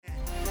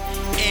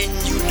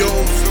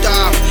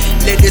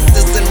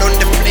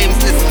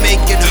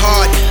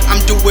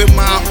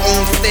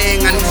own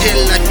thing until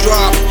I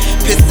drop.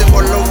 Pissing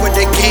all over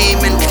the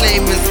game and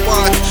claiming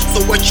spots. So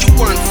what you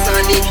want,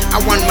 sonny? I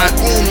want my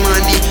own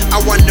money. I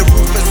want the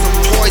roof and some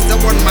toys. I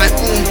want my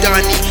own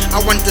Donny. I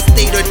want the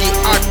state of the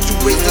art to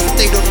raise the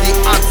state of the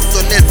art. So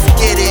let's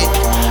get it.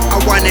 I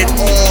want it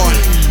all.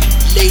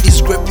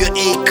 Ladies, grab your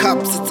A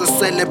cups, it's a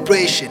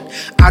celebration.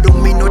 I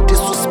don't mean no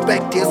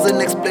disrespect, here's an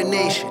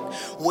explanation.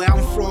 Where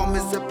I'm from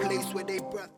is a place where they birth